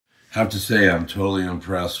Have to say I'm totally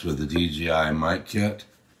impressed with the DJI mic kit.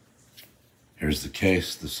 Here's the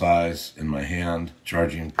case, the size in my hand,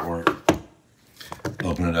 charging port.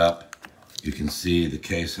 Open it up. You can see the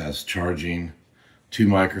case has charging, 2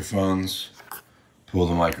 microphones. Pull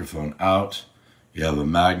the microphone out. You have a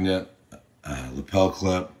magnet, lapel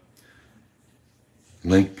clip,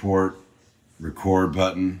 link port, record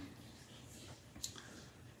button,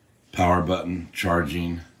 power button,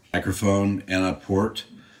 charging, microphone, and a port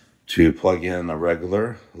to plug in a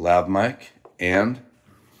regular lav mic, and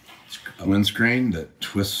a windscreen that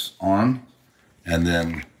twists on, and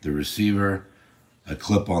then the receiver, a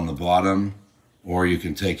clip on the bottom, or you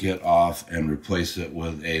can take it off and replace it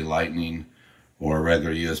with a lightning or a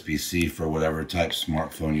regular USB-C for whatever type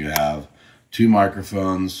smartphone you have. 2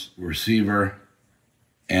 microphones, receiver,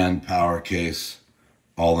 and power case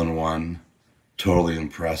all in one. Totally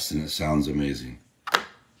impressed, and it sounds amazing.